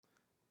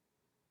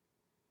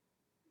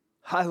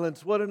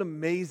Highlands, what an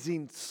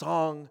amazing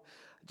song.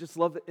 I just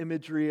love the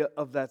imagery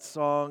of that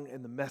song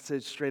and the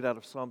message straight out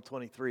of Psalm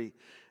 23.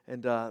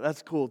 And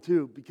that's cool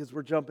too, because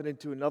we're jumping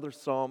into another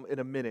psalm in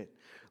a minute.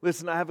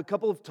 Listen, I have a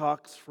couple of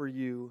talks for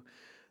you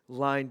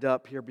lined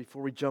up here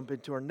before we jump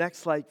into our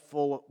next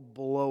full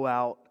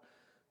blowout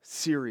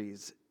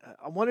series.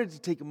 I wanted to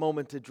take a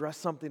moment to address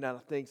something that I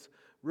think's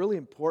really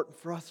important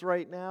for us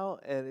right now,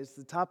 and it's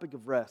the topic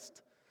of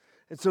rest.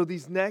 And so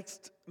these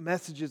next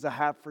messages I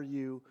have for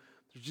you,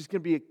 there's just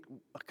going to be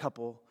a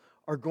couple,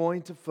 are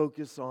going to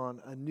focus on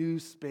a new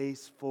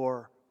space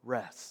for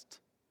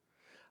rest.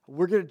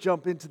 We're going to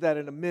jump into that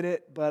in a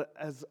minute, but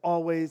as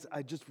always,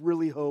 I just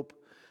really hope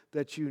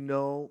that you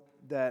know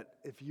that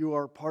if you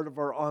are part of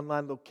our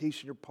online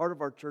location, you're part of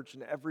our church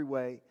in every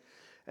way.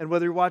 And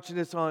whether you're watching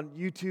this on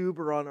YouTube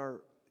or on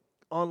our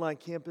online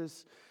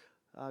campus,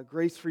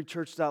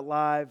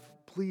 gracefreechurch.live,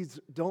 please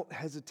don't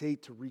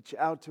hesitate to reach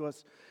out to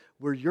us.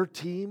 We're your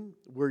team.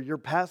 We're your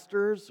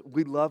pastors.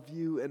 We love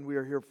you, and we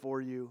are here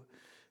for you.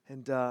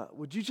 And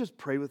would you just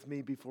pray with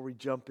me before we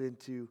jump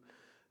into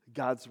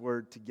God's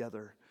Word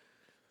together?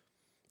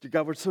 Dear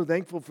God, we're so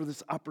thankful for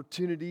this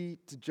opportunity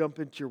to jump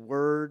into your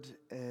Word,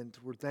 and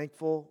we're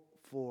thankful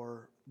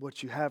for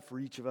what you have for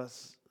each of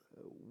us.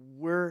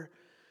 We're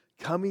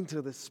coming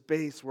to this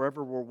space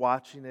wherever we're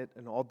watching it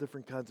in all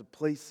different kinds of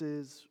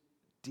places,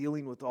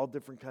 dealing with all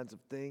different kinds of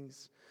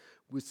things,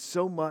 with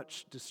so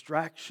much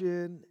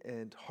distraction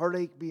and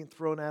heartache being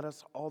thrown at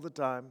us all the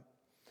time.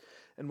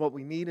 And what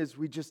we need is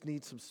we just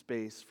need some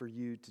space for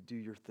you to do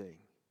your thing.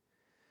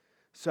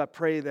 So I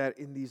pray that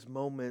in these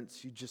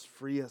moments you just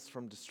free us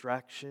from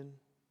distraction.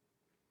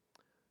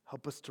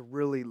 Help us to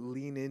really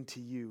lean into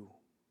you.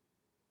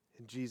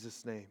 In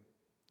Jesus' name,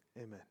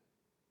 amen.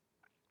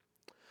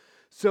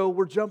 So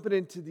we're jumping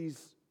into these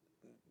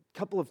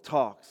couple of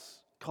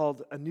talks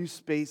called A New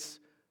Space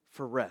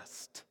for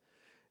Rest.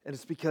 And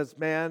it's because,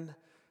 man,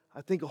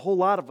 I think a whole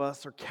lot of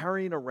us are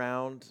carrying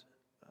around,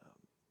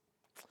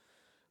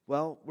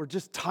 we're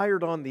just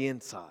tired on the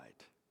inside.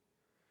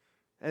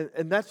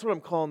 And that's what I'm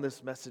calling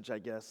this message, I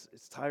guess.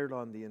 It's tired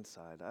on the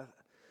inside.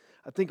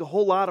 I think a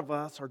whole lot of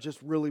us are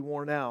just really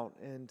worn out.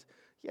 And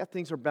yeah,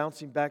 things are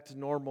bouncing back to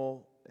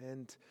normal.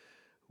 And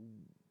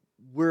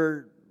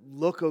we're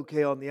look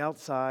okay on the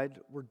outside.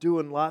 We're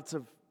doing lots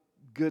of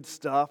good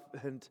stuff.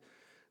 And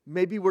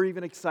maybe we're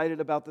even excited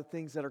about the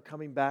things that are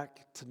coming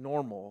back to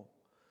normal.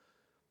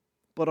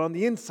 But on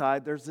the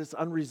inside, there's this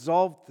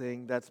unresolved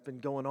thing that's been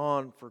going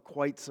on for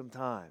quite some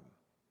time.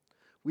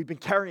 We've been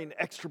carrying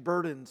extra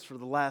burdens for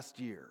the last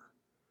year.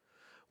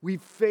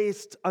 We've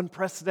faced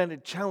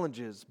unprecedented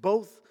challenges,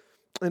 both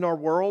in our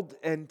world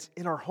and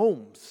in our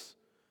homes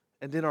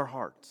and in our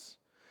hearts,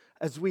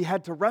 as we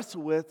had to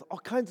wrestle with all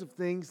kinds of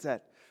things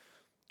that,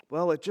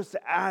 it just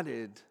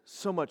added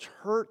so much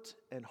hurt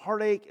and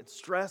heartache and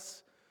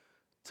stress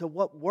to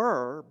what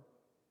were,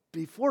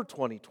 before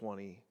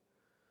 2020,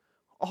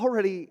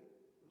 already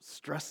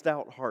stressed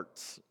out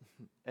hearts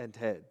and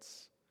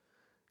heads.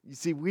 You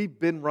see, we've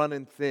been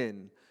running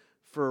thin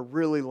for a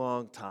really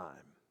long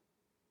time.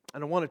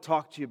 And I want to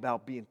talk to you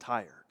about being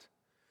tired.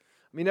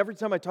 I mean, every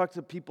time I talk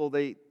to people,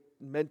 they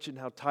mention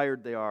how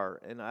tired they are.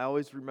 And I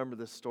always remember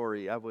this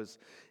story. I was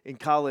in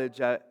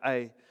college.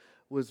 I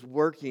was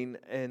working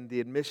in the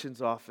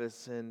admissions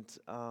office. And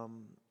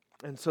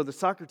so the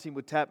soccer team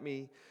would tap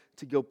me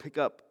to go pick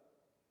up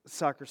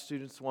soccer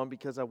students, one,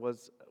 because I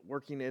was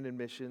working in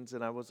admissions,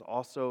 and I was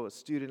also a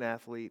student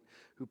athlete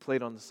who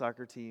played on the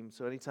soccer team.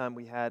 So anytime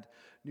we had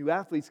new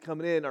athletes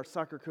coming in, our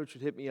soccer coach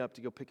would hit me up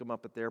to go pick them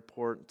up at the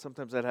airport.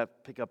 Sometimes I'd have to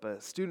pick up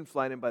a student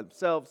flying in by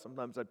themselves.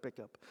 Sometimes I'd pick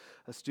up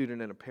a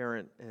student and a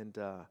parent. And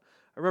I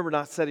remember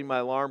not setting my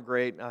alarm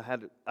great. I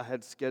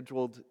had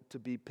scheduled to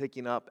be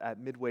picking up at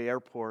Midway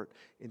Airport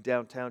in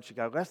downtown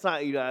Chicago. That's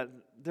not,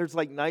 there's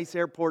like nice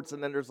airports,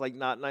 and then there's like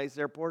not nice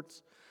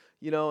airports.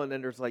 And then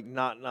there's like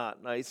not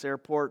nice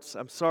airports.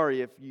 I'm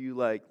sorry if you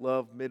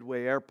love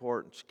Midway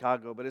Airport in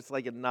Chicago, but it's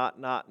like a not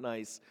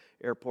nice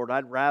airport.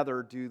 I'd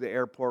rather do the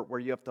airport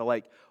where you have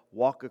to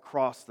walk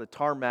across the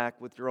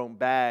tarmac with your own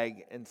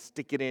bag and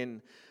stick it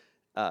in,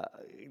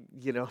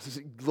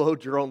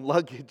 load your own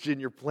luggage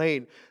in your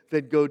plane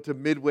than go to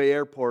Midway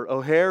Airport.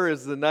 O'Hare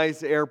is the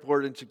nice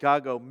airport in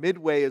Chicago.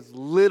 Midway is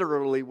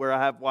literally where I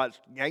have watched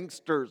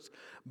gangsters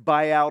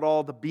buy out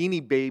all the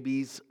Beanie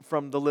Babies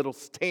from the little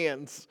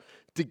stands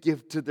to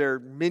give to their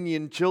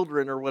minion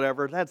children or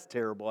whatever. That's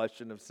terrible. I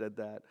shouldn't have said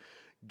that.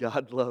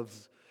 God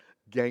loves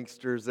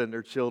gangsters and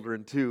their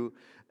children too.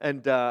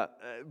 And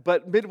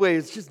but Midway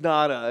is just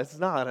not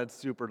a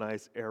super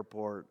nice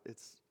airport.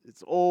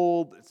 It's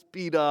old. It's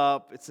beat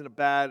up. It's in a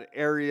bad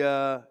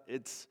area.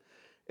 It's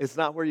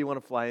not where you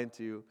want to fly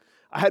into.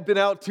 I had been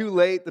out too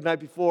late the night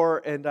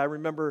before, and I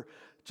remember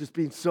just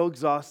being so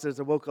exhausted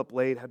as I woke up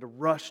late. Had to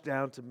rush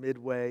down to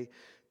Midway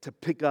to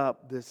pick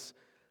up this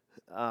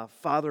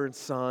father and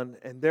son,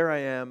 and there I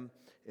am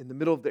in the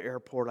middle of the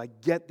airport. I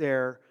get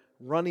there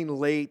running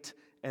late,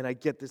 and I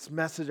get this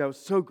message I was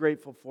so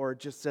grateful for. It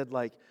just said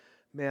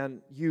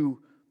man,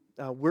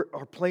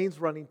 our plane's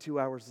running 2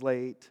 hours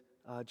late.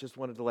 Just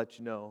wanted to let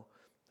you know.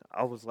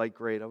 I was like,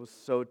 great. I was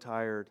so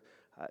tired.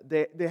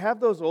 They have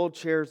those old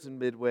chairs in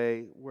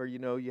Midway where,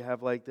 you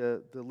have like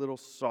the little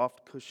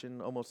soft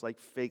cushion, almost like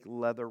fake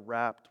leather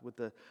wrapped with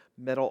the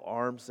metal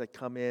arms that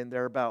come in.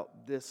 They're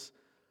about this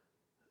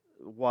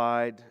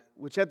wide,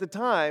 which at the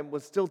time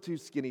was still too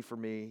skinny for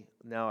me.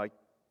 Now I'd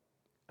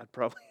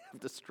probably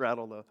have to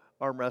straddle the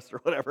armrest or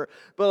whatever.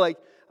 But like,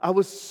 I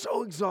was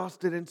so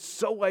exhausted and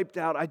so wiped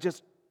out, I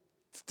just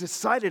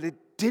decided it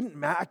didn't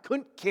matter. I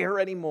couldn't care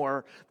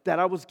anymore that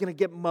I was going to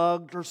get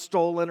mugged or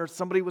stolen or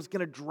somebody was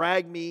going to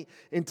drag me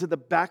into the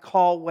back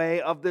hallway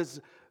of this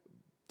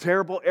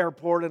terrible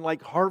airport and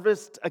like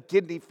harvest a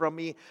kidney from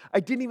me. I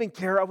didn't even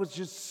care. I was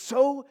just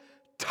so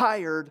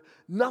tired.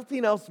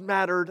 Nothing else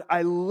mattered.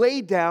 I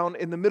lay down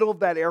in the middle of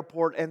that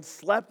airport and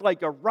slept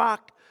like a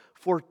rock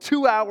for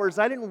 2 hours.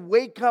 I didn't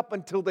wake up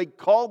until they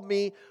called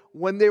me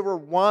when they were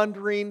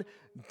wandering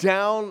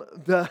down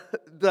the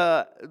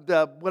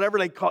whatever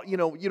they call, you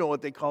know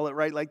what they call it,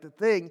 right? Like the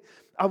thing.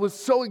 I was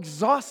so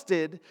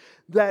exhausted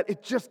that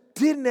it just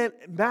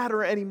didn't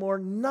matter anymore.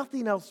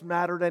 Nothing else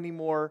mattered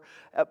anymore.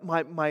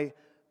 My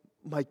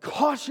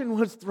caution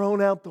was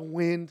thrown out the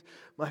wind.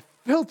 My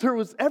filter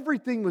was,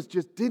 everything was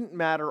just didn't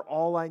matter.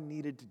 All I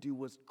needed to do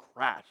was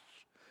crash.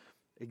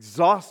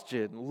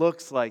 Exhaustion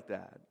looks like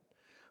that.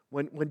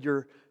 When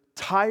you're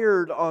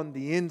tired on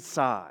the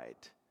inside,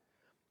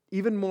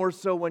 even more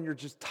so when you're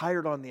just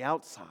tired on the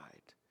outside,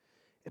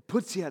 it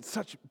puts you at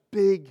such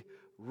big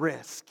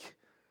risk.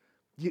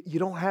 You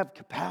don't have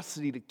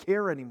capacity to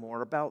care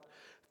anymore about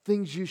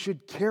things you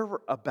should care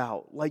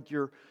about, like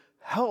your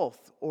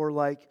health or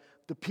like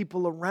the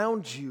people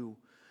around you.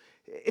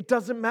 It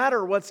doesn't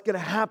matter what's going to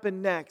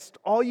happen next.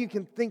 All you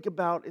can think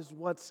about is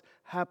what's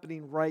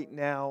happening right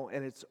now,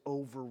 and it's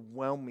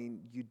overwhelming.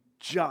 You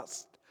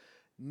just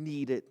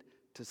need it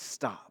to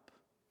stop.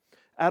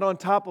 Add on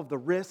top of the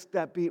risk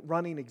that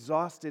running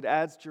exhausted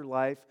adds to your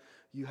life,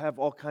 you have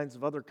all kinds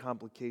of other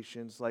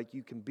complications, like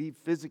you can be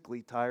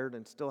physically tired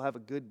and still have a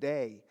good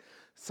day.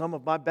 Some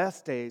of my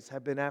best days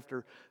have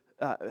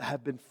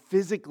been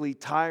physically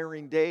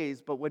tiring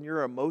days, but when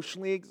you're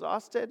emotionally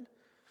exhausted,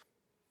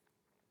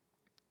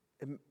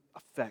 it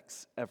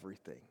affects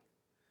everything.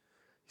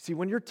 See,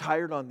 when you're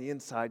tired on the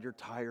inside, you're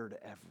tired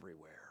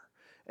everywhere.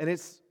 And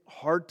it's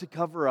hard to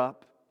cover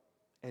up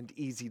and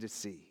easy to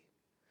see.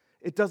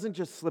 It doesn't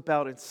just slip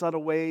out in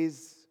subtle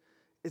ways,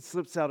 it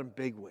slips out in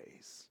big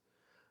ways.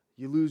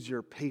 You lose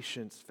your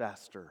patience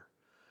faster.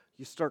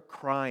 You start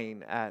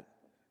crying at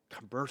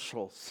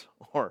commercials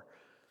or,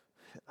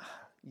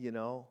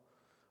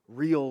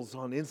 reels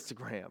on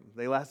Instagram.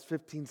 They last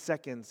 15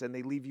 seconds and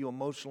they leave you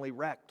emotionally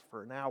wrecked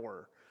for an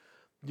hour.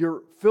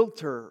 Your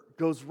filter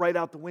goes right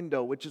out the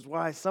window, which is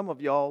why some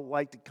of y'all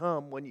like to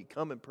come when you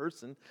come in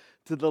person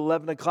to the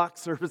 11 o'clock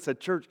service at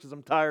church, because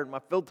I'm tired, my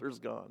filter's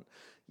gone.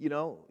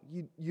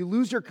 You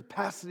lose your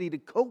capacity to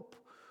cope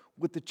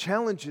with the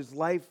challenges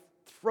life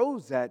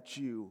throws at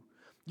you.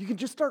 You can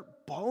just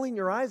start bawling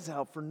your eyes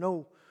out for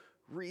no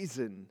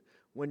reason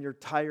when you're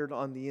tired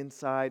on the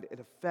inside. It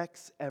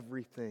affects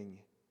everything.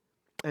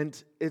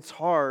 And it's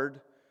hard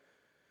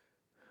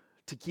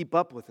to keep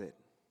up with it.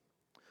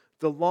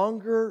 The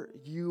longer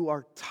you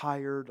are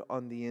tired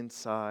on the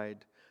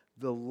inside,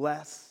 the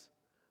less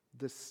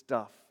the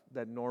stuff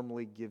that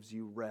normally gives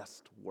you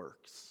rest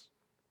works.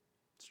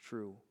 It's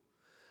true.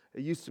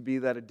 It used to be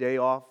that a day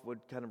off would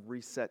kind of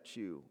reset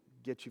you,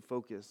 get you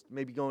focused.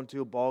 Maybe going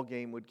to a ball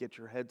game would get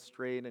your head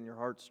straight and your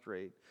heart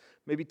straight.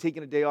 Maybe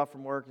taking a day off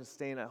from work and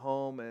staying at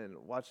home and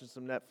watching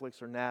some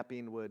Netflix or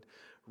napping would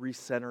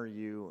recenter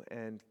you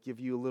and give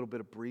you a little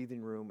bit of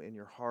breathing room in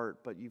your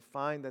heart. But you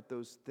find that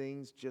those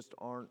things just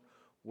aren't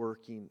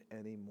working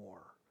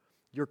anymore.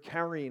 You're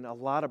carrying a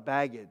lot of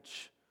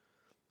baggage,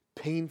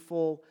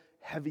 painful,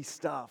 heavy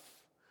stuff,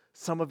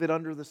 some of it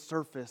under the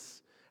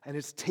surface, and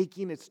it's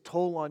taking its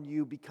toll on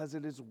you because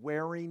it is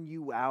wearing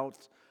you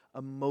out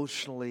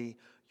emotionally.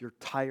 You're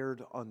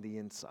tired on the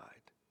inside.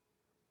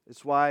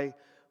 It's why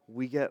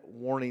we get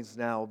warnings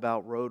now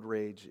about road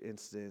rage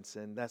incidents,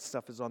 and that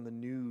stuff is on the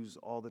news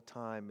all the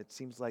time. It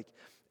seems like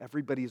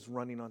everybody's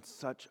running on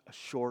such a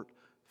short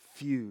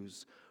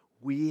fuse.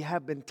 We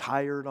have been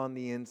tired on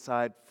the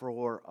inside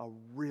for a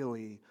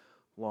really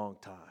long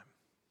time.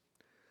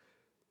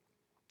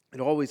 It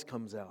always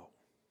comes out.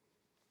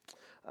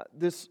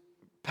 This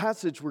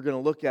passage we're going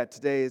to look at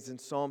today is in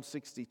Psalm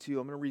 62.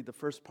 I'm going to read the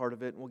first part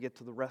of it, and we'll get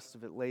to the rest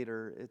of it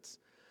later.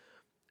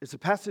 It's a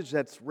passage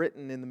that's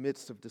written in the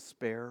midst of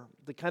despair,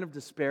 the kind of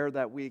despair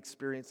that we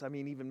experience,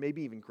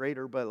 maybe even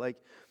greater, but like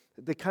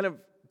the kind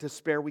of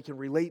despair we can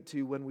relate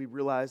to when we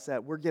realize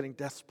that we're getting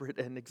desperate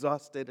and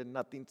exhausted and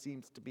nothing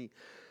seems to be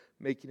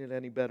making it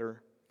any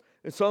better.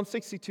 In Psalm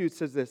 62, it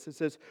says this. It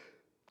says,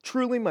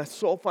 "Truly my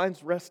soul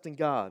finds rest in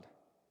God.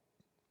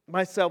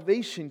 My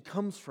salvation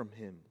comes from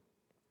Him.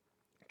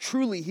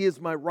 Truly He is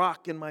my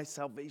rock and my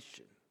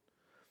salvation.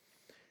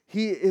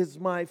 He is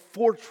my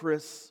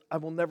fortress. I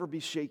will never be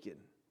shaken."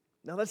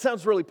 Now that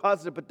sounds really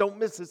positive, but don't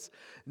miss this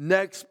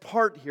next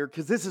part here,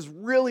 because this is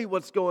really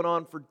what's going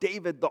on for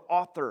David, the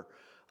author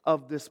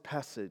of this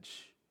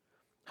passage.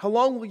 "How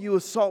long will you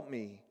assault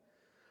me?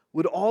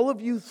 Would all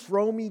of you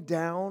throw me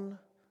down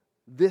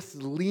this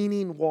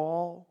leaning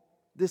wall,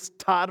 this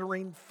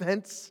tottering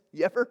fence?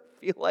 You ever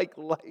feel like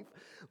life,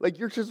 like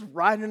you're just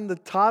riding the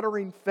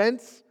tottering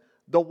fence?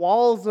 The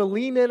walls are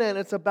leaning and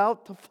it's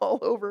about to fall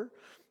over?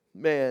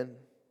 Man,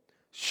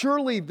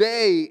 surely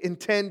they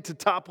intend to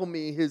topple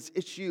me. His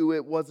issue,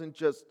 it wasn't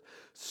just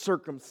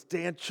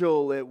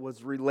circumstantial, it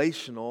was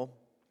relational.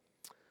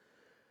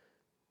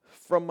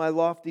 From my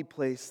lofty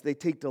place, they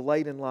take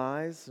delight in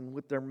lies, and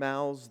with their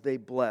mouths they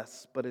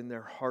bless, but in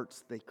their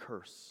hearts they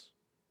curse.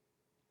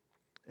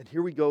 And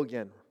here we go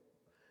again.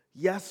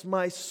 Yes,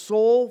 my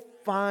soul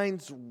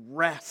finds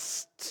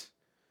rest.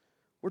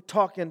 We're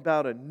talking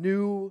about a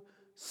new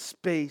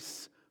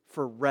space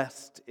for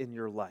rest in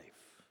your life.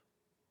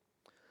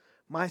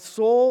 My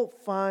soul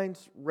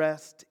finds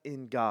rest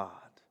in God.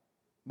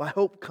 My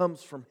hope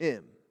comes from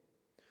Him.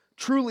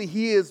 Truly,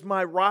 He is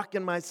my rock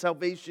and my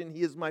salvation.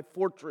 He is my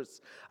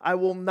fortress. I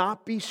will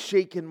not be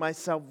shaken. My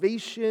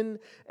salvation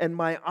and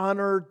my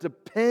honor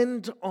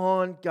depend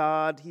on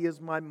God. He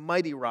is my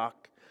mighty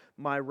rock,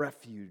 my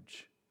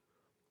refuge.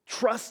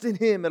 Trust in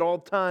Him at all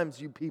times,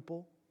 you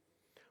people.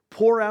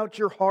 Pour out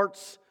your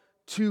hearts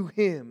to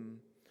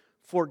Him,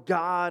 for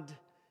God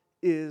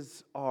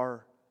is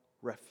our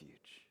refuge.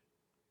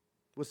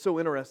 What's so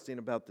interesting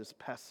about this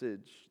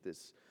passage,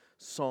 this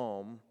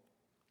psalm,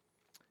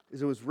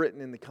 is it was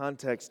written in the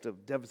context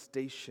of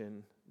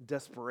devastation,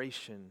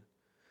 desperation.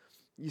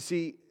 You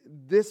see,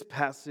 this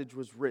passage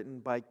was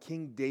written by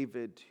King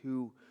David,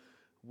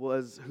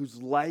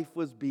 whose life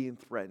was being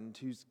threatened,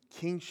 whose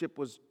kingship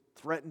was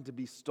threatened to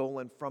be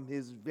stolen from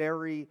his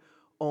very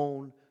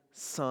own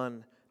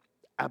son,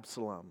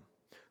 Absalom.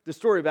 The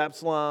story of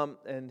Absalom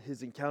and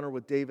his encounter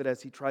with David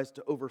as he tries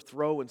to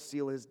overthrow and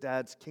steal his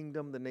dad's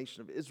kingdom, the nation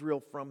of Israel,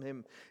 from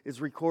him,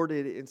 is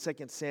recorded in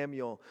 2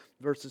 Samuel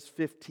verses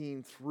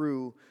 15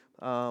 through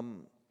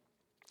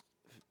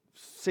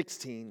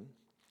 16.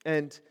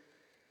 And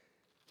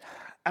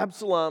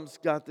Absalom's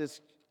got this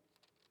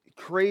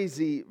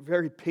crazy,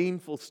 very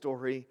painful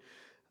story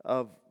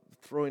of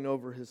throwing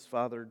over his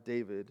father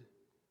David.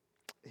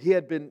 He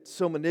had been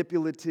so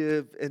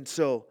manipulative, and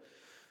so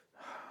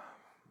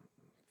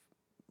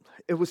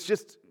it was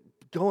just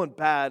going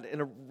bad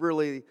in a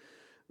really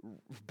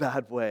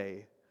bad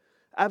way.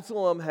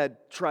 Absalom had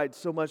tried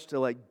so much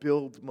to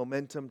build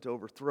momentum to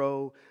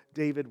overthrow.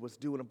 David was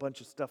doing a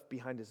bunch of stuff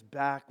behind his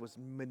back, was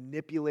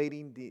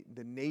manipulating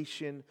the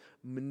nation,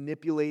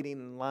 manipulating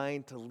and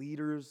lying to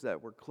leaders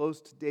that were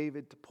close to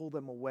David to pull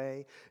them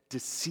away,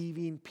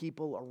 deceiving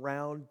people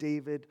around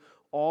David,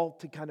 all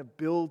to kind of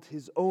build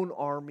his own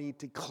army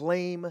to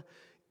claim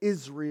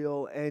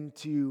Israel and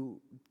to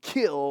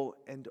kill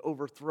and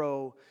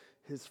overthrow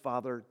his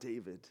father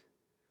David.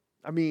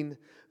 I mean,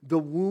 the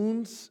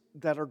wounds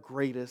that are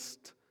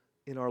greatest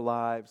in our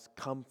lives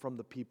come from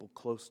the people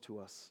close to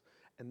us.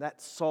 And that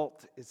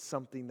salt is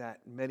something that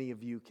many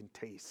of you can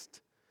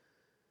taste.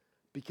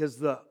 Because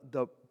the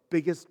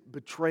biggest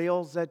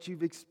betrayals that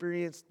you've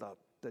experienced,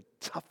 the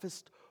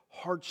toughest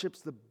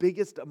hardships, the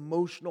biggest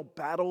emotional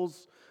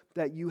battles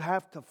that you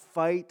have to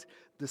fight,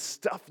 the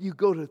stuff you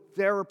go to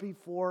therapy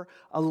for,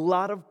 a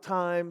lot of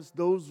times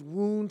those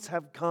wounds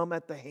have come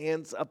at the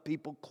hands of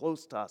people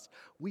close to us.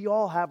 We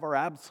all have our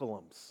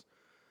Absaloms.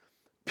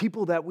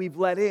 People that we've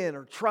let in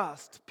or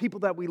trust,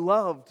 people that we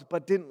loved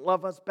but didn't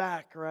love us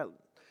back, or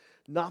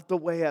not the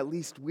way at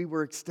least we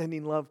were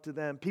extending love to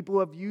them. People who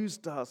have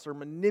used us or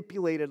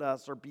manipulated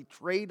us or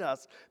betrayed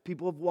us.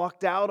 People who have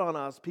walked out on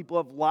us.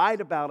 People who have lied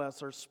about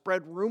us or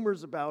spread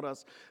rumors about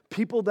us.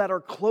 People that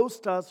are close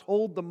to us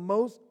hold the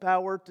most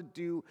power to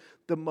do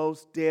the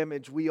most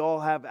damage. We all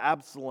have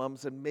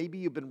Absaloms, and maybe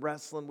you've been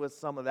wrestling with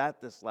some of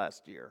that this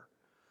last year.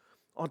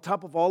 On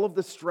top of all of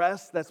the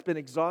stress that's been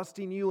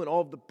exhausting you and all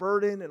of the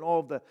burden and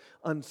all of the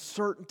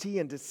uncertainty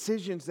and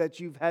decisions that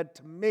you've had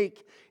to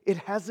make, it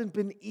hasn't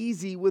been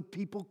easy with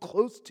people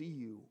close to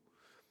you.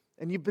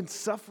 And you've been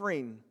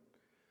suffering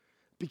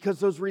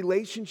because those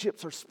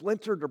relationships are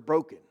splintered or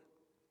broken.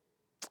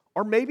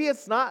 Or maybe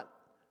it's not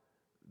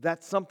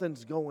that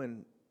something's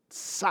going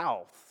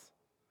south.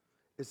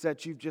 It's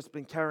that you've just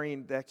been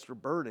carrying the extra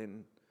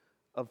burden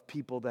of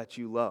people that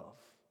you love.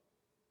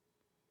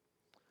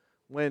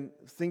 When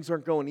things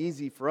aren't going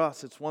easy for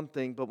us, it's one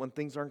thing, but when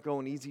things aren't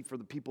going easy for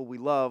the people we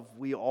love,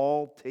 we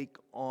all take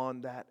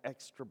on that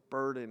extra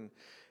burden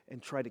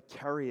and try to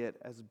carry it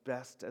as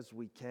best as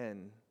we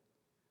can.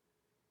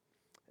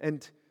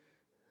 And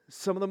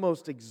some of the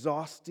most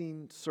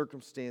exhausting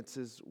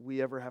circumstances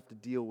we ever have to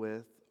deal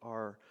with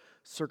are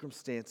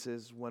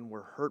circumstances when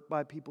we're hurt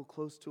by people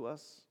close to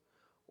us,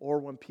 or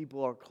when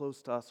people are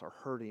close to us are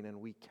hurting and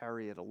we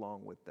carry it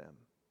along with them.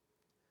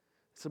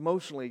 It's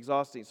emotionally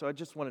exhausting. So I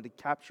just wanted to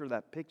capture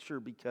that picture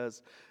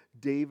because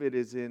David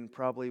is in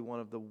probably one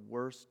of the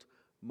worst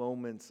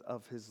moments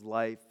of his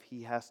life.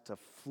 He has to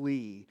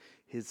flee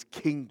his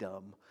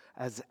kingdom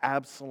as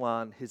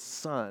Absalom, his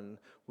son,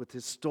 with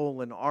his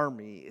stolen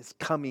army, is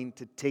coming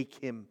to take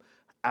him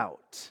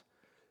out.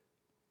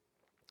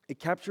 It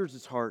captures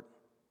his heart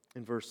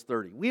in verse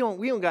 30. We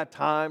don't got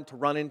time to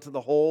run into the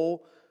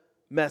whole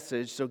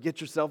message. So get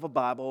yourself a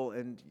Bible,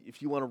 and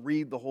if you want to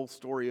read the whole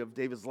story of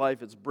David's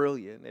life, it's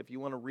brilliant. If you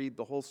want to read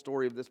the whole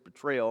story of this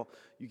betrayal,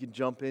 you can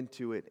jump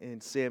into it in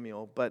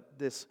Samuel. But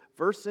this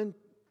verse in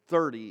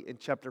 30 in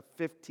chapter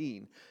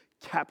 15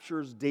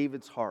 captures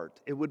David's heart.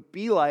 It would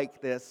be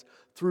like this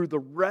through the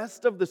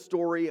rest of the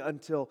story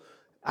until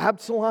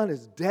Absalom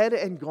is dead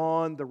and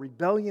gone, the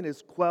rebellion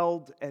is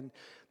quelled, and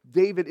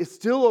David is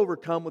still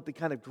overcome with the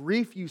kind of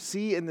grief you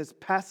see in this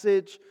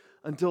passage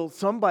until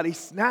somebody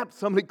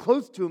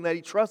close to him that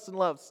he trusts and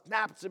loves,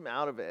 snaps him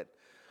out of it.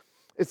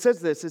 It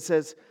says this, it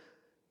says,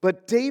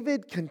 "But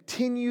David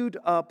continued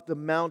up the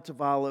Mount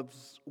of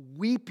Olives,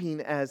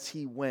 weeping as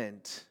he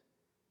went.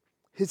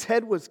 His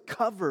head was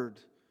covered,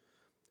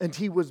 and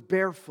he was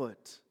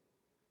barefoot.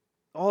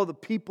 All the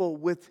people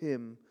with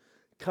him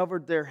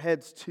covered their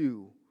heads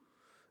too,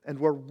 and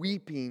were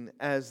weeping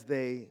as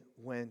they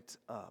went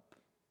up."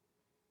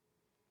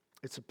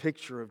 It's a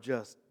picture of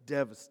just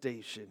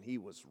devastation. He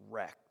was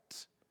wrecked.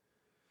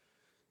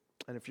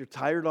 And if you're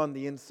tired on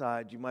the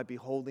inside, you might be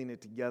holding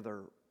it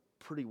together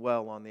pretty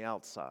well on the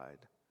outside.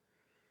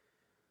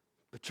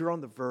 But you're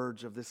on the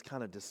verge of this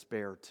kind of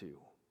despair too.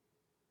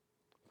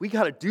 We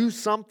got to do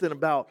something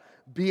about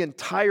being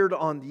tired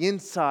on the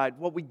inside.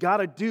 What we got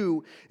to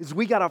do is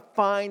we got to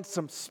find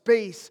some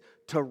space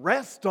to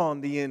rest on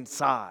the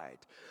inside,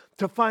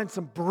 to find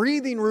some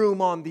breathing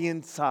room on the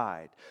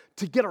inside,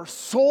 to get our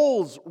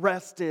souls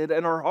rested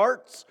and our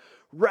hearts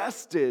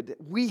rested.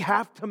 We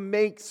have to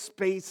make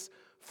space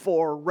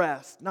for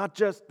rest, not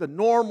just the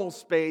normal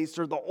space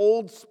or the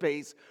old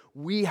space.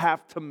 We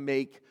have to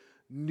make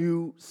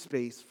new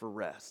space for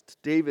rest.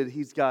 David,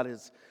 he's got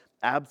his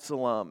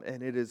Absalom,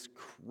 and it is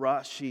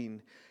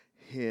crushing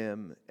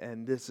him,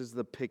 and this is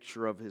the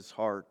picture of his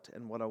heart.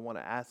 And what I want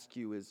to ask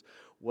you is,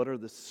 what are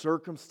the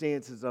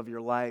circumstances of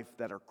your life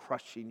that are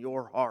crushing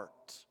your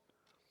heart?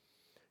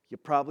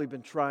 You've probably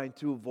been trying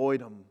to avoid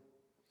them,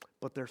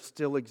 but they're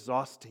still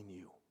exhausting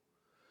you.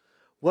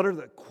 What are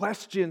the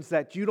questions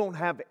that you don't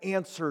have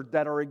answered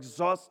that are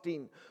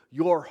exhausting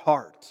your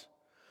heart?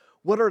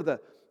 What are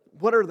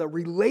the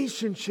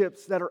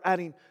relationships that are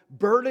adding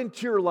burden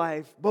to your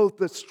life, both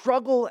the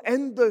struggle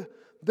and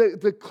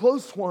the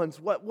close ones?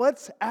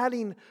 What's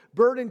adding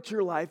burden to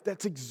your life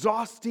that's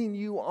exhausting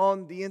you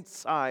on the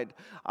inside?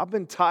 I've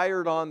been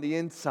tired on the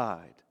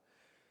inside,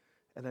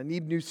 and I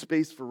need new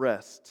space for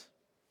rest.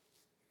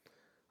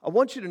 I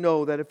want you to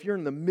know that if you're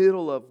in the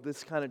middle of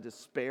this kind of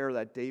despair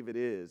that David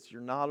is, you're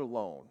not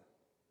alone.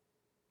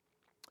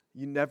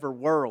 You never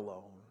were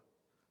alone.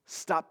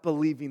 Stop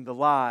believing the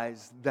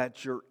lies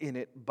that you're in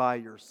it by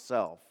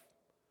yourself.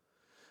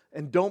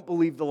 And don't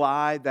believe the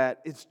lie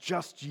that it's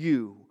just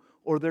you,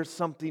 or there's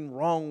something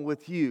wrong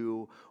with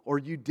you, or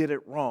you did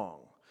it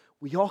wrong.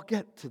 We all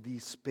get to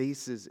these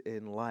spaces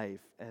in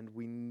life, and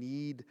we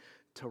need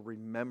to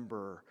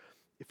remember,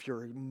 if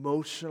you're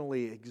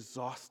emotionally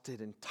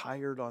exhausted and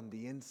tired on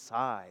the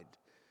inside,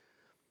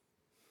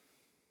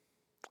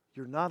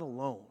 you're not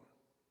alone.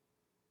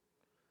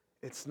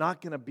 It's not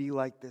going to be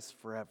like this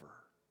forever.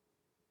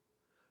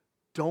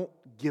 Don't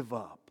give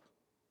up.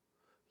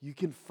 You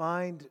can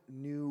find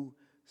new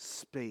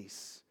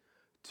space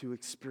to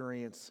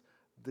experience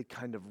the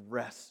kind of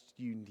rest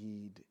you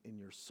need in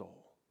your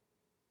soul.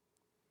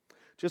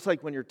 Just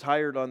like when you're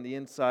tired on the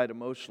inside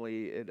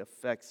emotionally, it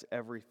affects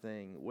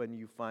everything. When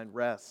you find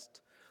rest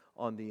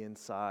on the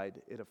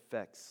inside, it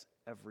affects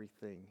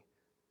everything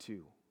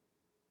too.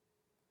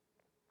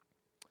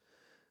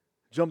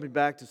 Jumping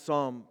back to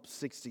Psalm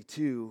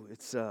 62,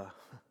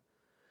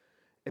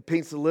 it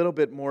paints a little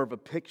bit more of a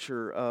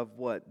picture of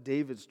what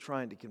David's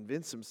trying to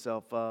convince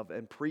himself of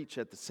and preach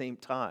at the same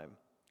time.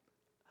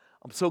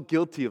 I'm so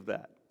guilty of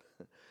that.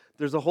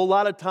 There's a whole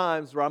lot of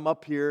times where I'm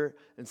up here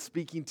and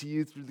speaking to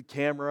you through the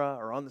camera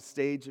or on the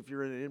stage if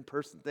you're in an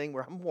in-person thing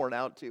where I'm worn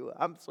out too.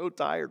 I'm so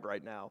tired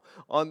right now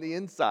on the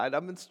inside.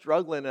 I've been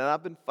struggling and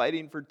I've been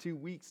fighting for 2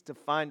 weeks to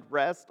find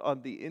rest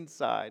on the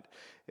inside.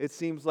 It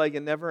seems like a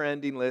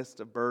never-ending list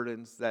of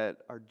burdens that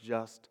are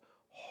just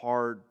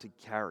hard to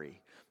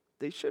carry.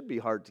 They should be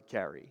hard to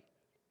carry.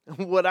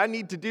 What I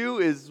need to do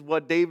is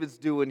what David's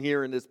doing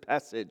here in this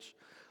passage.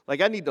 Like,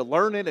 I need to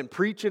learn it and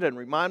preach it and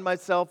remind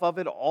myself of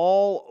it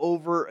all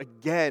over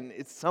again.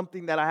 It's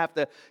something that I have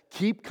to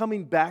keep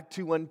coming back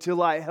to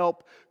until I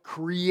help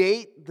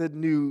create the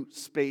new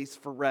space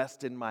for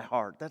rest in my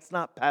heart. That's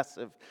not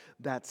passive,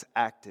 that's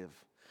active.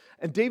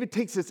 And David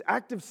takes this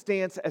active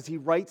stance as he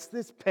writes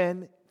this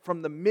pen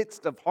from the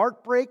midst of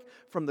heartbreak,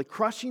 from the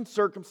crushing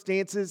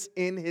circumstances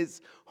in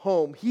his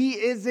home. He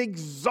is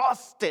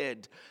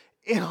exhausted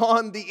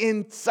on the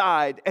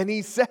inside. And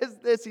he says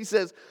this, he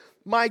says,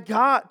 "My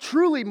God,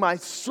 truly my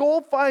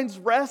soul finds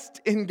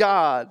rest in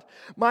God.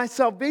 My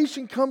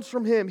salvation comes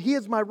from Him. He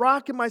is my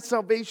rock and my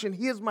salvation.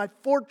 He is my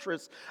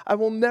fortress. I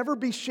will never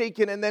be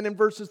shaken." And then in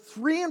verses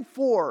 3 and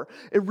 4,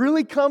 it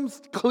really comes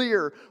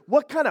clear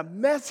what kind of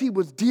mess he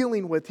was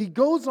dealing with. He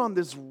goes on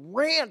this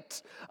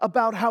rant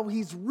about how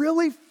he's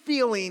really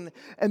feeling.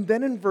 And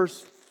then in verse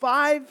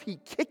 5, he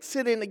kicks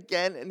it in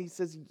again and he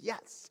says,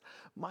 yes,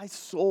 my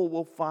soul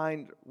will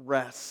find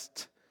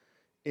rest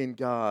in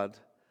God.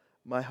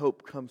 My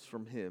hope comes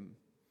from Him.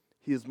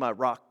 He is my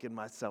rock and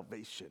my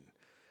salvation.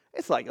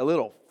 It's like a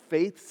little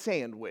faith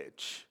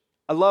sandwich.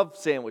 I love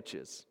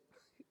sandwiches.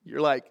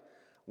 You're like,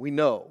 we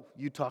know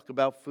you talk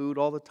about food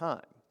all the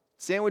time.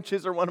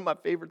 Sandwiches are one of my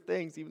favorite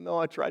things, even though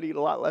I try to eat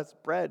a lot less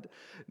bread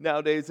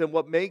nowadays. And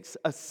what makes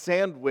a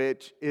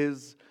sandwich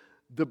is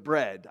the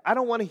bread. I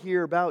don't want to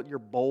hear about your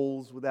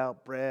bowls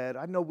without bread.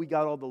 I know we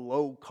got all the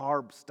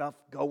low-carb stuff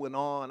going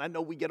on. I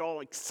know we get all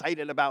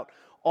excited about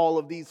all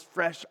of these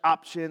fresh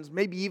options,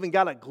 maybe even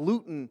got a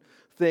gluten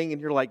thing, and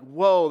you're like,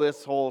 whoa,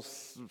 this whole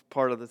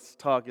part of this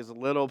talk is a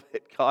little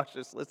bit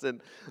cautious.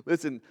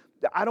 Listen,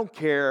 I don't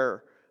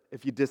care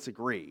if you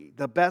disagree.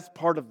 The best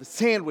part of the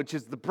sandwich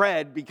is the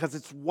bread because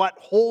it's what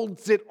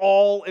holds it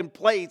all in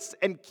place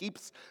and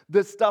keeps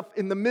the stuff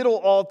in the middle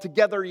all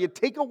together. You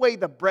take away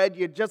the bread,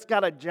 you just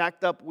got a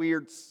jacked up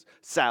weird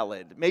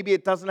salad. Maybe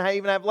it doesn't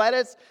even have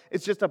lettuce.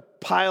 It's just a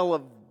pile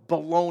of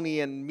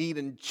bologna and meat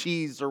and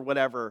cheese or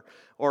whatever,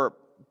 or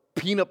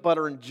peanut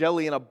butter and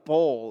jelly in a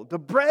bowl. The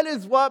bread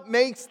is what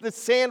makes the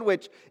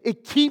sandwich.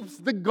 It keeps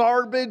the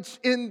garbage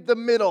in the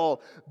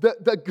middle,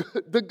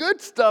 the good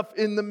stuff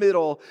in the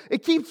middle.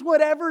 It keeps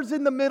whatever's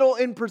in the middle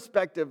in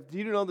perspective. Do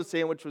you know the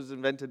sandwich was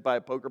invented by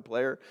a poker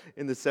player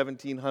in the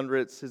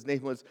 1700s? His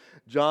name was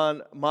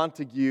John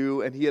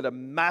Montague, and he had a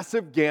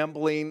massive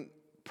gambling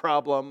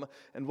problem.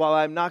 And while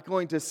I'm not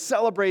going to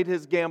celebrate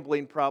his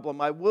gambling problem,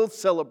 I will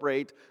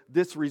celebrate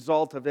this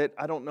result of it.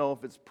 I don't know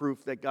if it's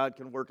proof that God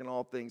can work in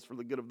all things for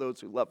the good of those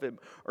who love Him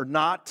or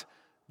not.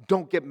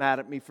 Don't get mad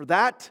at me for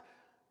that.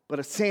 But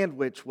a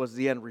sandwich was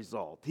the end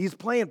result. He's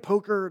playing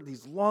poker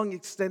these long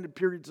extended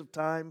periods of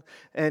time,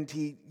 and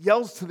he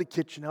yells to the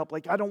kitchen help,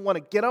 like, I don't want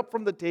to get up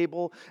from the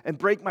table and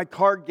break my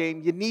card game.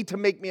 You need to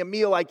make me a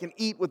meal I can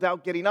eat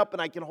without getting up and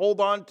I can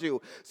hold on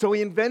to. So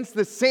he invents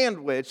the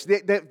sandwich.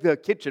 The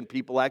kitchen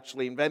people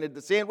actually invented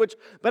the sandwich.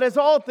 But as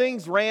all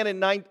things ran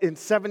in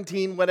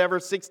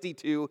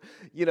 62,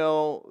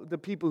 the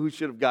people who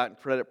should have gotten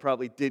credit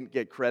probably didn't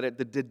get credit.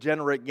 The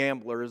degenerate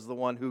gambler is the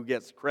one who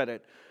gets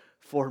credit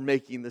for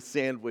making the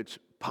sandwich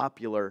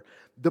popular.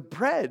 The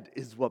bread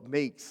is what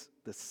makes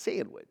the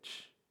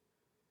sandwich.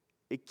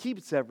 It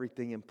keeps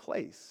everything in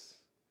place.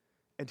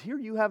 And here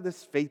you have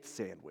this faith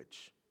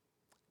sandwich.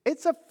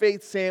 It's a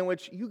faith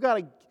sandwich you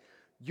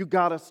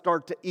gotta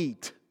start to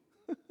eat.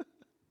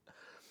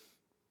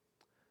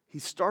 He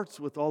starts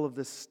with all of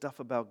this stuff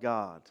about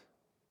God.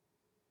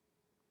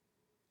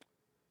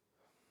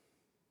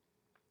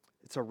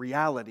 It's a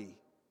reality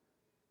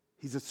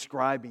he's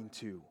ascribing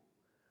to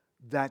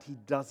that he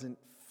doesn't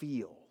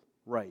feel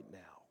right now.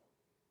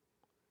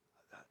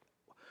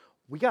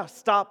 We got to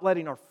stop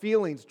letting our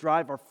feelings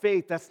drive our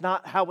faith. That's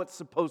not how it's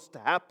supposed to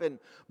happen.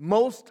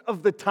 Most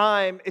of the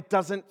time, it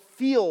doesn't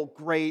feel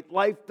great.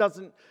 Life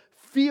doesn't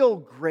feel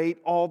great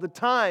all the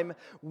time.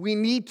 We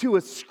need to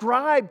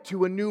ascribe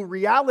to a new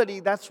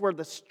reality. That's where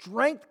the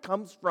strength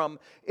comes from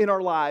in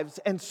our lives.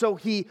 And so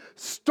he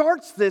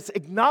starts this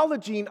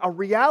acknowledging a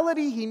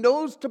reality he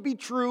knows to be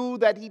true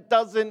that he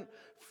doesn't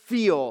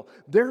feel.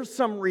 There's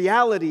some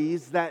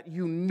realities that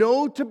you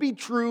know to be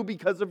true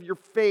because of your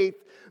faith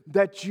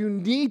that you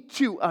need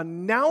to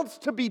announce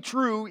to be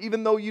true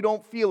even though you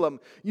don't feel them.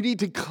 You need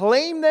to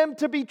claim them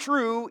to be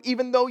true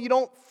even though you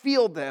don't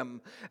feel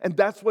them. And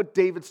that's what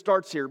David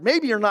starts here.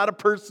 Maybe you're not a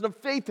person of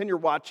faith and you're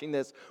watching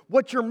this.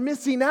 What you're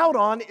missing out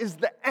on is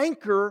the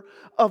anchor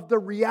of the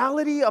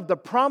reality of the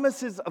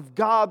promises of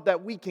God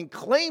that we can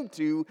claim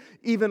to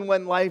even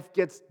when life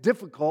gets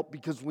difficult,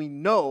 because we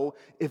know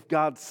if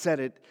God said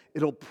it,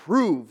 it'll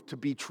prove to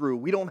be true.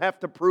 We don't have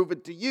to prove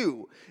it to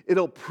you.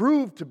 It'll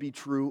prove to be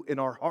true in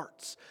our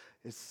hearts.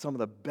 It's some of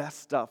the best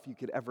stuff you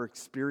could ever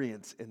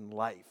experience in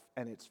life,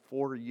 and it's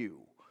for you,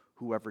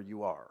 whoever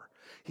you are.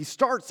 He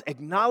starts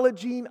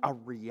acknowledging a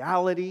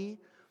reality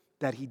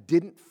that he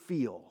didn't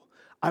feel.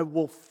 I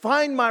will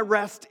find my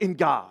rest in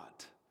God.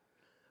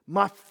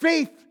 My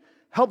faith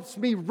helps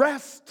me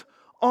rest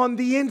on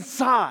the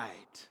inside.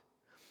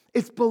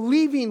 It's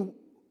believing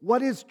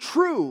what is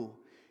true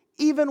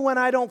even when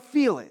I don't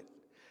feel it.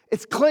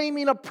 It's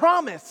claiming a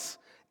promise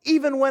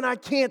even when I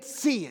can't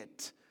see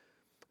it.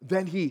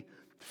 Then he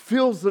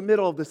fills the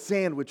middle of the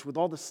sandwich with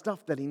all the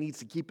stuff that he needs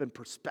to keep in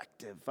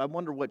perspective. I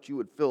wonder what you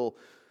would fill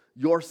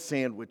your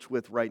sandwich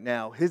with right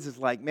now. His is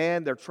like,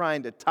 man, they're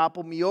trying to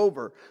topple me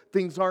over.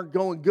 Things aren't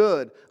going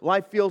good.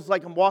 Life feels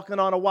like I'm walking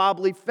on a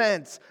wobbly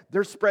fence.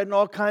 They're spreading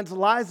all kinds of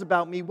lies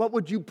about me. What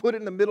would you put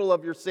in the middle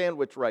of your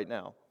sandwich right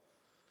now?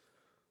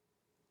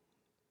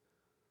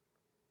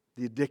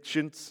 The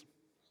addictions,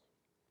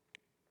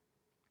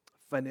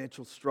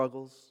 financial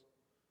struggles,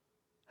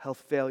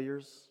 health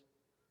failures,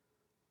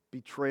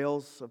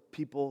 betrayals of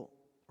people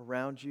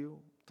around you,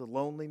 the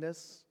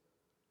loneliness.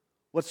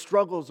 What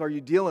struggles are you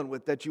dealing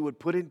with that you would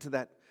put into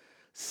that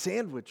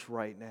sandwich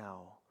right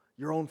now?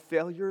 Your own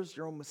failures,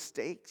 your own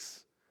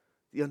mistakes,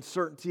 the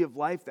uncertainty of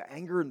life, the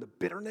anger and the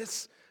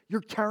bitterness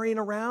you're carrying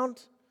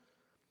around?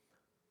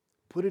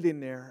 Put it in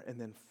there and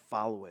then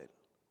follow it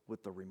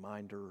with the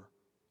reminder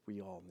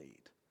we all need.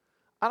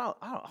 I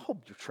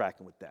hope you're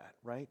tracking with that,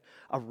 right?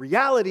 A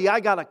reality I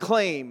got to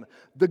claim,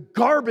 the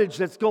garbage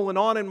that's going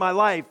on in my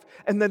life,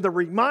 and then the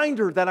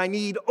reminder that I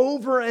need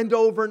over and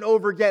over and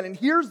over again. And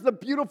here's the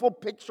beautiful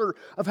picture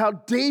of how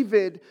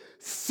David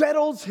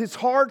settles his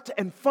heart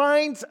and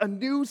finds a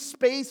new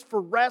space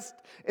for rest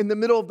in the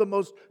middle of the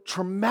most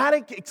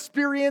traumatic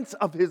experience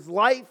of his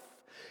life.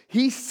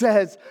 He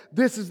says,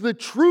 this is the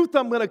truth,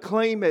 I'm going to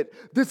claim it.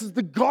 This is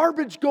the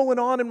garbage going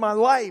on in my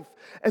life.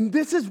 And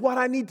this is what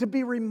I need to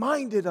be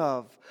reminded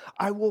of.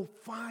 I will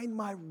find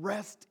my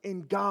rest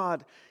in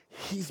God.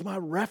 He's my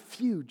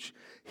refuge.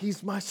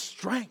 He's my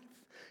strength.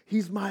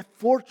 He's my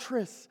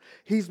fortress.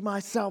 He's my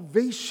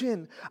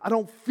salvation. I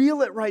don't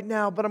feel it right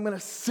now, but I'm going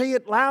to say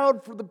it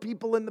loud for the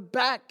people in the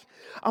back.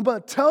 I'm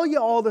going to tell you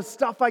all the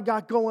stuff I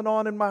got going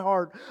on in my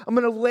heart. I'm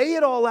going to lay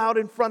it all out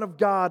in front of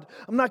God.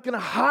 I'm not going to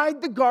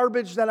hide the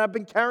garbage that I've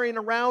been carrying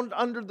around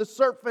under the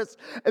surface.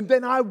 And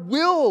then I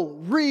will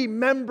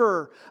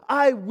remember.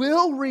 I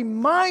will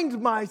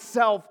remind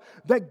myself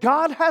that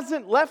God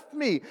hasn't left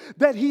me,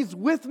 that He's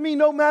with me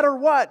no matter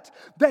what,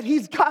 that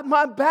He's got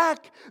my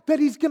back, that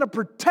He's going to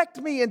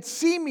protect me and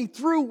see me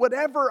through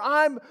whatever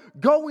I'm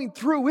going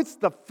through. It's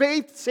the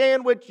faith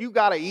sandwich you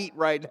got to eat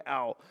right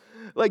now.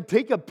 Like,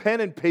 take a pen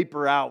and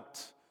paper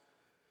out.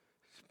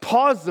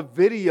 Pause the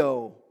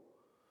video.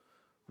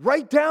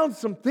 Write down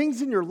some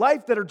things in your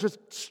life that are just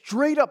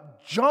straight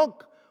up junk,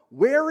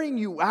 wearing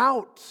you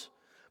out.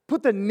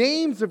 Put the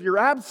names of your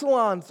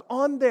Absalons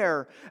on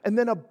there. And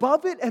then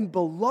above it and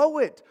below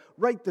it,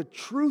 write the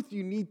truth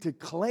you need to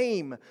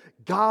claim.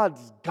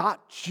 God's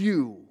got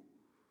you.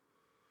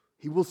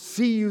 He will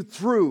see you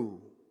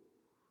through.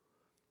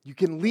 You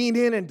can lean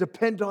in and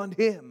depend on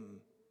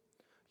Him.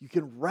 You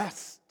can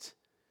rest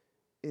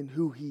in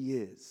who He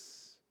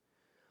is.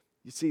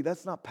 You see,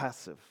 that's not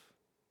passive.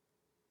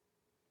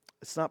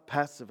 It's not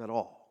passive at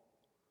all.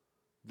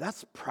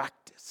 That's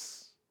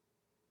practice.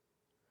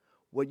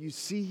 What you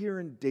see here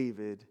in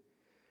David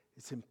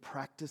is him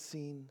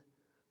practicing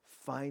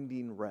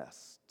finding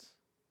rest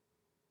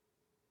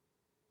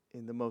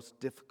in the most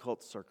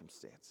difficult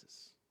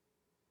circumstances.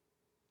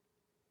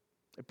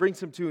 It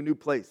brings him to a new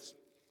place.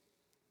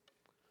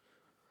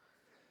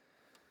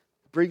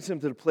 It brings him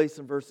to the place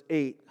in verse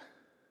 8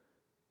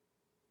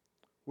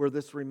 where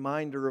this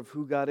reminder of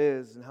who God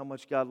is and how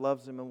much God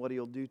loves him and what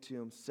He'll do to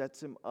him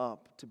sets him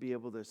up to be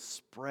able to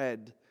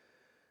spread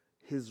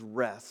his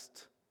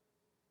rest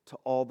to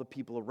all the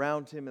people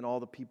around him and all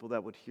the people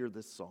that would hear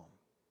this psalm.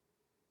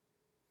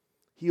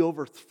 He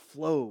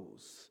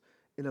overflows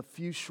in a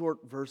few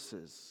short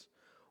verses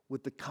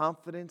with the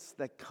confidence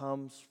that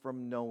comes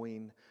from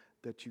knowing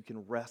that you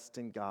can rest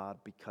in God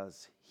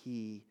because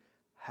He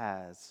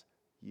has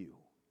you.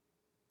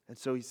 And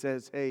so he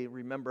says, hey,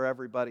 remember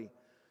everybody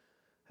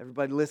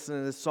listening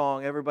to this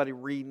song, everybody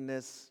reading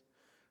this,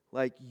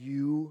 like,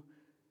 you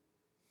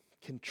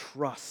can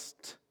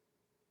trust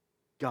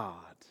God.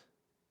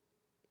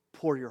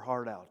 Pour your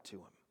heart out to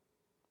Him.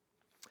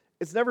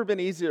 It's never been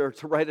easier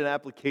to write an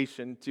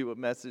application to a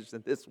message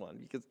than this one,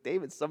 because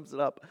David sums it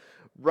up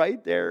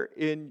right there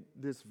in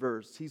this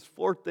verse. He's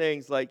four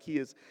things, like he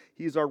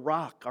is our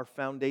rock, our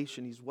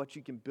foundation. He's what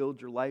you can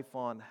build your life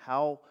on.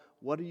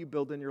 What are you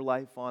building your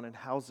life on, and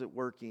how's it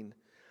working?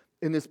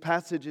 In this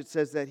passage, it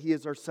says that He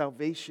is our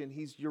salvation.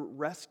 He's your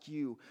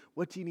rescue.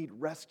 What do you need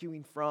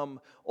rescuing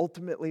from?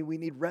 Ultimately, we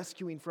need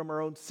rescuing from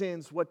our own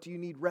sins. What do you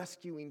need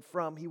rescuing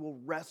from? He will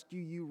rescue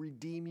you,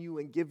 redeem you,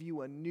 and give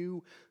you a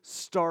new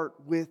start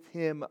with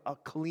Him, a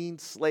clean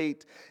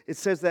slate. It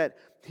says that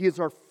He is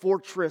our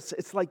fortress.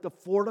 It's like the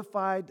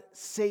fortified,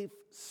 safe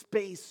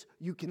space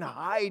you can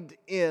hide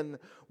in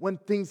when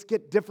things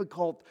get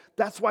difficult.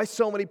 That's why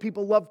so many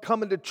people love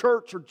coming to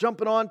church or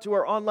jumping on to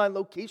our online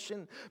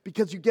location,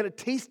 because you get a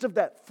taste of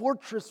that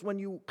fortress when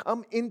you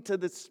come into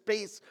the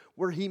space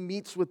where He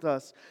meets with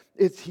us.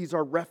 He's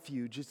our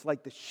refuge. It's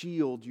like the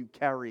shield you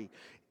carry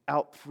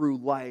out through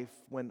life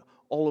when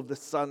all of a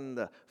sudden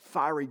the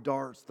fiery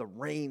darts, the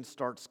rain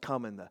starts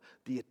coming,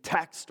 the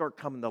attacks start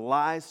coming, the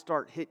lies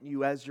start hitting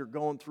you as you're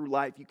going through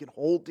life. You can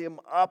hold Him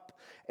up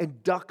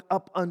and duck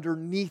up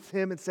underneath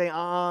Him and say,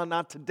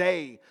 not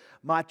today.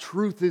 My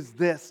truth is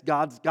this.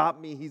 God's got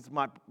me. He's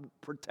my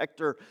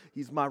protector.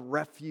 He's my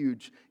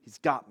refuge. He's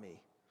got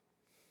me.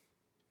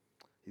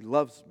 He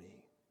loves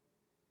me.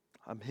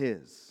 I'm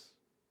His.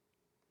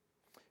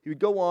 He would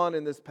go on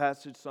in this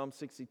passage, Psalm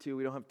 62.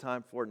 We don't have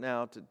time for it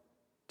now,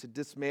 to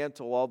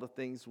dismantle all the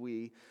things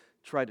we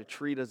try to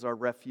treat as our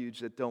refuge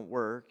that don't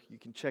work. You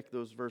can check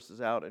those verses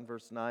out in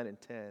verse 9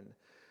 and 10.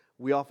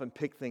 We often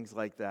pick things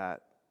like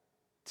that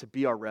to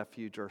be our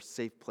refuge, our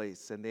safe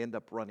place, and they end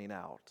up running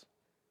out,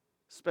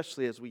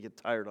 especially as we get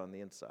tired on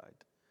the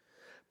inside.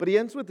 But he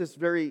ends with this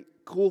very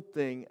cool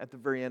thing at the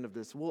very end of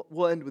this.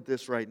 We'll end with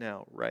this right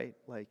now, right?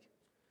 Like,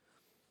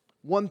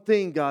 one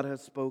thing God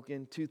has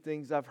spoken, two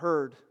things I've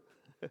heard.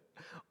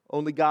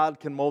 Only God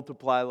can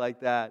multiply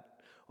like that.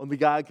 Only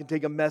God can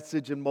take a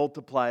message and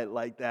multiply it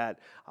like that.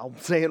 I'm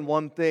saying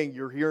one thing.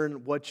 You're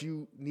hearing what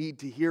you need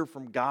to hear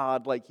from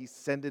God, like He's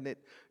sending it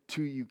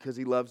to you because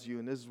He loves you.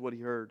 And this is what he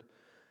heard.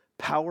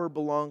 Power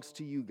belongs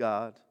to you,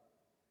 God.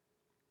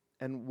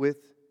 And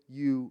with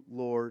you,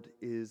 Lord,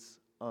 is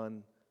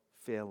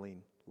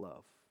unfailing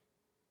love.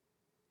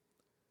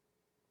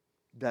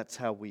 That's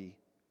how we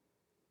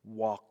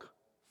walk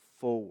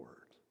forward.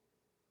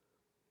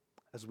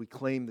 As we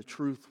claim the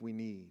truth we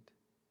need,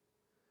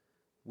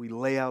 we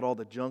lay out all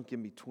the junk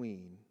in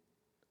between,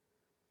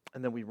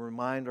 and then we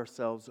remind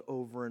ourselves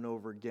over and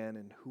over again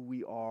in who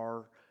we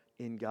are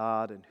in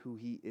God and who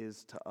He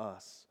is to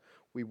us.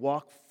 We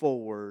walk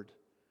forward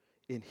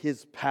in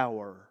His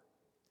power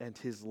and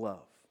His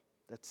love.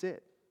 That's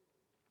it.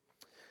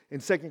 In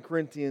 2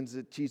 Corinthians,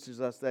 it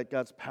teaches us that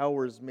God's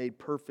power is made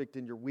perfect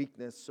in your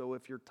weakness. So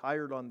if you're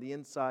tired on the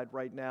inside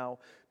right now,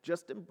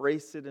 just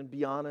embrace it and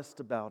be honest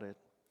about it.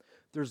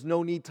 There's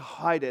no need to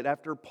hide it.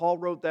 After Paul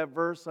wrote that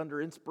verse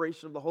under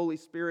inspiration of the Holy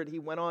Spirit, he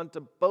went on to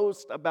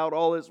boast about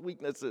all his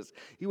weaknesses.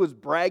 He was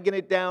bragging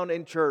it down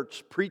in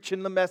church,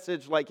 preaching the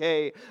message like,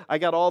 hey, I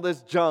got all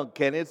this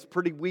junk and it's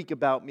pretty weak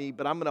about me,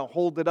 but I'm going to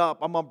hold it up.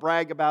 I'm going to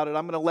brag about it.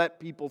 I'm going to let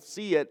people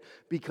see it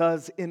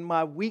because in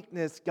my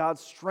weakness, God's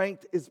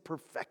strength is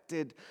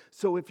perfected.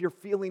 So if you're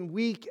feeling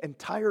weak and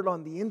tired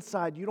on the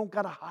inside, you don't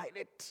got to hide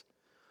it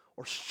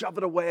or shove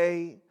it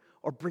away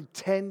or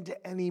pretend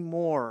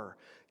anymore.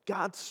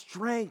 God's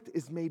strength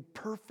is made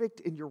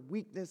perfect in your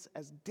weakness.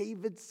 As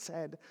David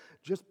said,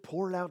 just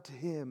pour it out to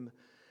Him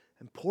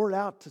and pour it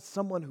out to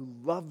someone who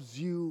loves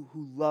you,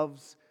 who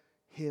loves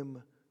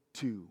Him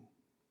too.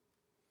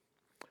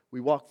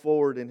 We walk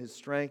forward in His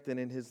strength and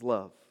in His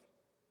love.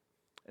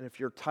 And if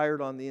you're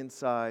tired on the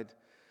inside,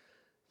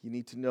 you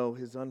need to know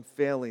His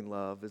unfailing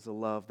love is a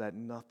love that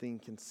nothing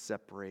can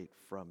separate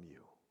from you.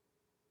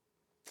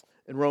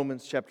 In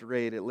Romans chapter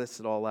 8, it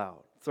lists it all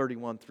out,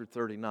 31 through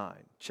 39.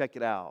 Check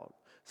it out.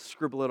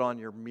 Scribble it on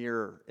your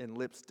mirror in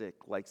lipstick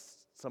like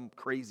some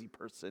crazy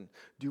person.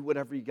 Do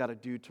whatever you got to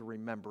do to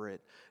remember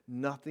it.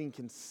 Nothing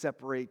can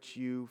separate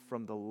you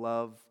from the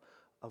love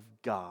of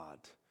God.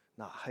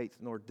 Not height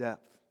nor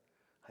depth,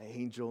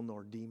 angel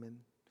nor demon,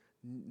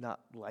 not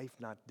life,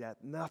 not death.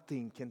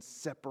 Nothing can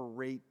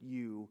separate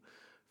you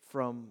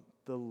from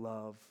the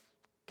love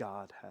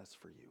God has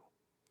for you.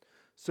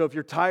 So if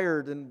you're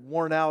tired and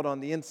worn out on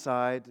the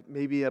inside,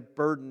 maybe a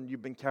burden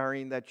you've been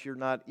carrying that you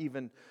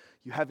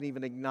haven't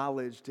even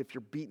acknowledged. If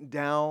you're beaten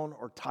down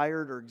or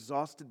tired or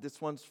exhausted, this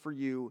one's for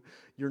you.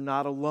 You're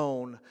not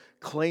alone.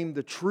 Claim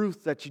the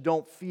truth that you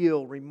don't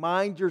feel.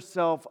 Remind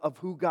yourself of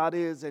who God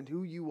is and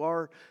who you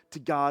are to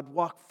God.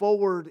 Walk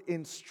forward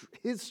in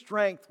His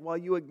strength while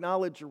you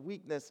acknowledge your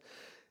weakness.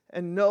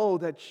 And know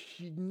that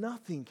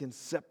nothing can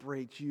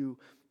separate you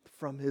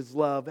from His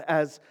love.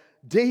 As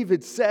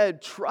David said,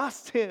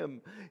 trust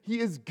Him. He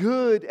is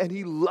good and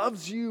He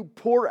loves you.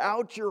 Pour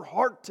out your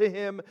heart to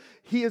Him.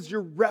 He is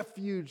your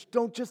refuge.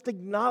 Don't just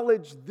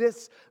acknowledge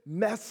this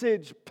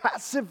message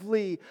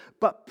passively,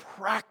 but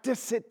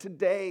practice it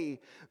today,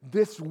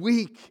 this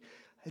week.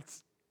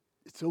 It's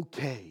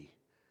okay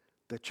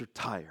that you're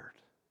tired.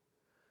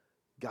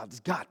 God's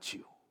got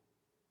you.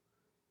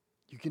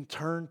 You can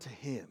turn to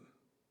Him.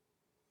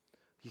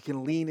 You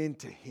can lean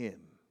into Him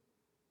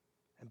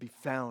and be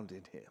found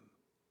in Him.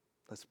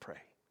 Let's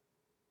pray.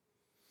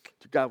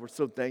 God, we're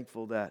so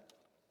thankful that,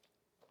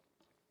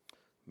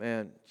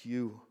 man,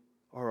 you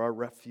are our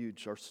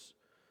refuge, our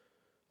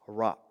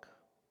rock,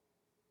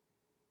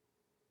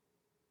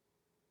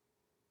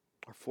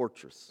 our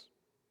fortress.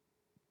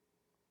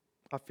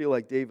 I feel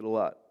like David a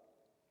lot.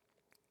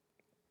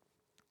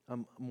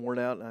 I'm worn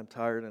out and I'm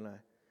tired and I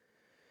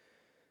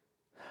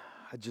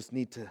just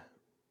need to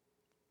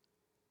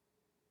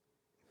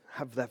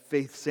have that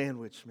faith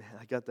sandwich, man.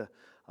 I got a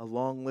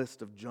long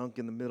list of junk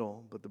in the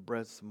middle, but the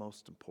bread's the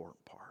most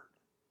important part.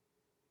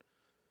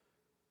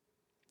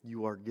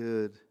 You are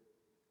good,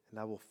 and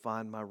I will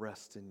find my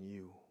rest in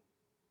you.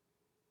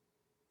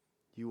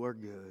 You are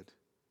good,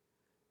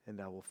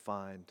 and I will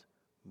find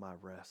my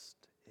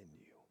rest in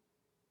you.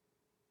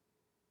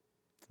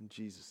 In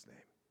Jesus'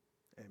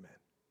 name, amen.